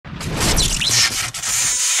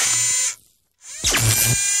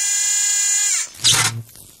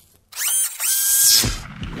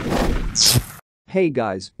Hey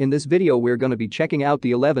guys, in this video we're gonna be checking out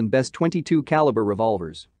the 11 best 22 caliber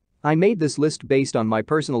revolvers. I made this list based on my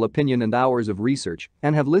personal opinion and hours of research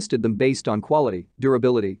and have listed them based on quality,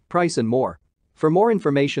 durability, price and more. For more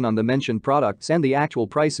information on the mentioned products and the actual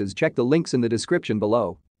prices, check the links in the description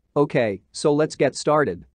below. Okay, so let's get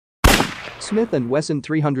started. Smith & Wesson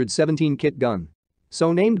 317 Kit Gun.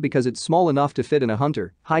 So named because it's small enough to fit in a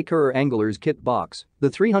hunter, hiker or angler's kit box, the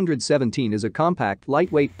 317 is a compact,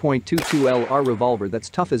 lightweight .22 LR revolver that's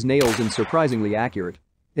tough as nails and surprisingly accurate.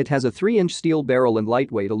 It has a 3-inch steel barrel and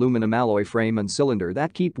lightweight aluminum alloy frame and cylinder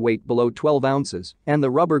that keep weight below 12 ounces, and the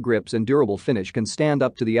rubber grips and durable finish can stand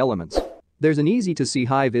up to the elements. There's an easy-to-see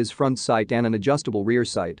high-vis front sight and an adjustable rear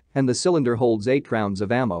sight, and the cylinder holds 8 rounds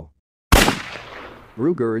of ammo.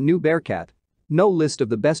 Ruger New Bearcat. No list of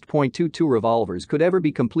the best .22 revolvers could ever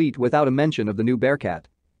be complete without a mention of the new Bearcat.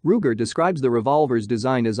 Ruger describes the revolver's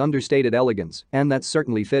design as understated elegance, and that's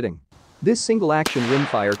certainly fitting. This single-action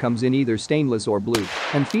rimfire comes in either stainless or blue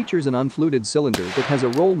and features an unfluted cylinder that has a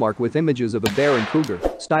roll mark with images of a bear and cougar,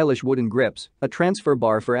 stylish wooden grips, a transfer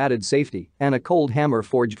bar for added safety, and a cold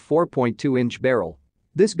hammer-forged 4.2-inch barrel.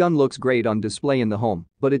 This gun looks great on display in the home,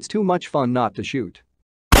 but it's too much fun not to shoot.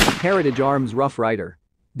 Heritage Arms Rough Rider.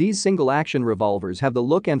 These single-action revolvers have the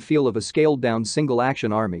look and feel of a scaled-down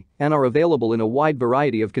single-action army and are available in a wide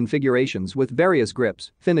variety of configurations with various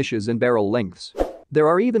grips, finishes and barrel lengths. There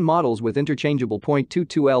are even models with interchangeable .22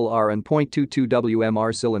 LR and .22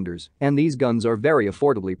 WMR cylinders, and these guns are very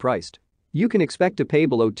affordably priced. You can expect to pay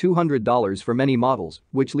below $200 for many models,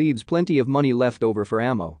 which leaves plenty of money left over for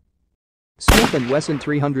ammo. Smith & Wesson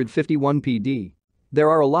 351 PD. There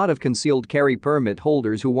are a lot of concealed carry permit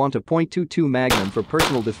holders who want a .22 Magnum for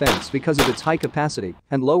personal defense because of its high capacity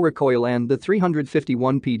and low recoil, and the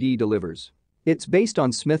 351 PD delivers. It's based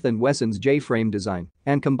on Smith & Wesson's J-frame design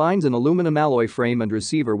and combines an aluminum alloy frame and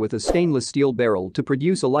receiver with a stainless steel barrel to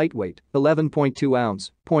produce a lightweight,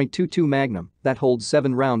 11.2-ounce, .22 Magnum that holds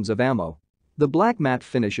 7 rounds of ammo. The black matte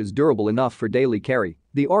finish is durable enough for daily carry,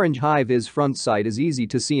 the orange high-vis front sight is easy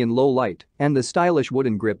to see in low light, and the stylish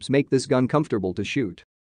wooden grips make this gun comfortable to shoot.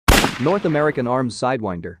 North American Arms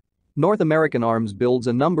Sidewinder. North American Arms builds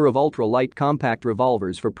a number of ultra-light compact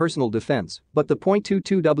revolvers for personal defense, but the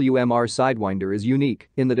 .22 WMR Sidewinder is unique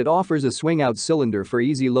in that it offers a swing-out cylinder for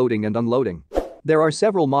easy loading and unloading. There are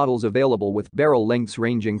several models available with barrel lengths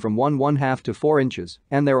ranging from 1/2 to 4 inches,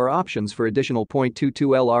 and there are options for additional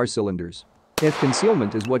 .22 LR cylinders. If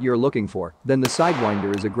concealment is what you're looking for, then the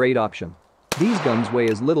Sidewinder is a great option. These guns weigh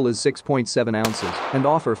as little as 6.7 ounces and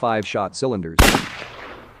offer 5-shot cylinders.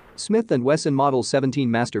 Smith & Wesson Model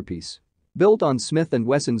 17 Masterpiece. Built on Smith &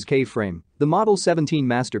 Wesson's K-frame, the Model 17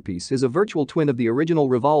 Masterpiece is a virtual twin of the original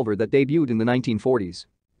revolver that debuted in the 1940s.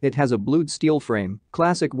 It has a blued steel frame,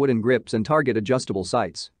 classic wooden grips and target adjustable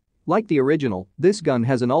sights. Like the original, this gun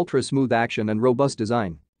has an ultra-smooth action and robust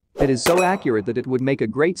design. It is so accurate that it would make a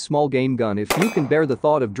great small game gun if you can bear the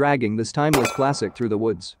thought of dragging this timeless classic through the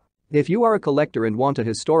woods. If you are a collector and want a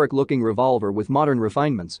historic-looking revolver with modern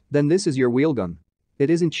refinements, then this is your wheel gun. It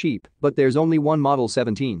isn't cheap, but there's only one Model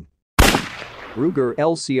 17. Ruger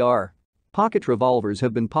LCR. Pocket revolvers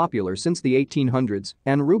have been popular since the 1800s,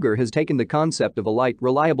 and Ruger has taken the concept of a light,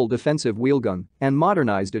 reliable defensive wheel gun and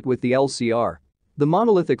modernized it with the LCR. The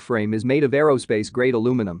monolithic frame is made of aerospace-grade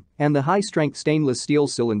aluminum, and the high-strength stainless steel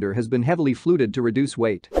cylinder has been heavily fluted to reduce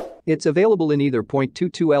weight. It's available in either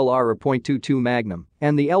 .22 LR or .22 Magnum,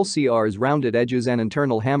 and the LCR's rounded edges and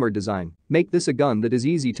internal hammer design make this a gun that is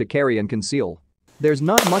easy to carry and conceal. There's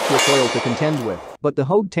not much recoil to contend with, but the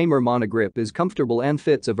Hogue Tamer monogrip is comfortable and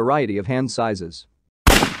fits a variety of hand sizes.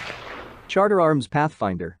 Charter Arms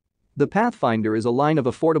Pathfinder. The Pathfinder is a line of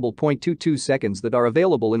affordable .22 seconds that are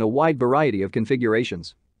available in a wide variety of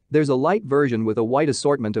configurations. There's a light version with a wide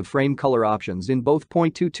assortment of frame color options in both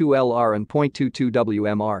 .22 LR and .22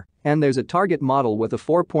 WMR, and there's a target model with a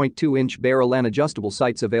 4.2-inch barrel and adjustable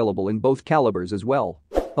sights available in both calibers as well.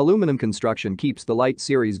 Aluminum construction keeps the light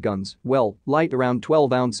series guns, well, light around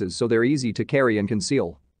 12 ounces, so they're easy to carry and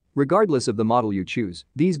conceal. Regardless of the model you choose,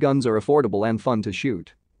 these guns are affordable and fun to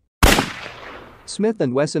shoot. Smith &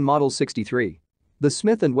 Wesson Model 63. The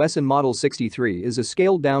Smith & Wesson Model 63 is a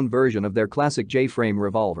scaled-down version of their classic J-frame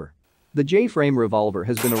revolver. The J-frame revolver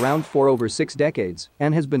has been around for over 6 decades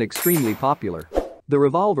and has been extremely popular. The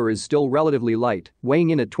revolver is still relatively light, weighing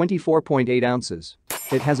in at 24.8 ounces.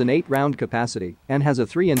 It has an 8-round capacity and has a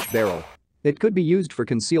 3-inch barrel. It could be used for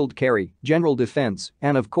concealed carry, general defense,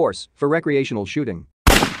 and of course, for recreational shooting.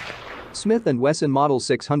 Smith & Wesson Model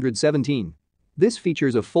 617. This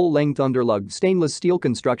features a full-length underlugged stainless steel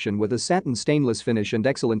construction with a satin stainless finish and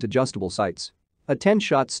excellent adjustable sights. A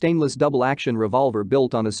 10-shot stainless double-action revolver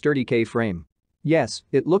built on a sturdy K-frame. Yes,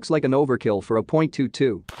 it looks like an overkill for a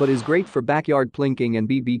 .22, but is great for backyard plinking and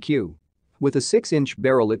BBQ. With a 6-inch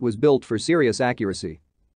barrel it was built for serious accuracy.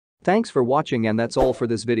 Thanks for watching, and that's all for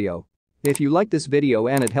this video. If you liked this video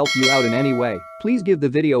and it helped you out in any way, please give the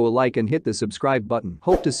video a like and hit the subscribe button.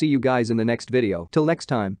 Hope to see you guys in the next video. Till next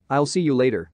time, I'll see you later.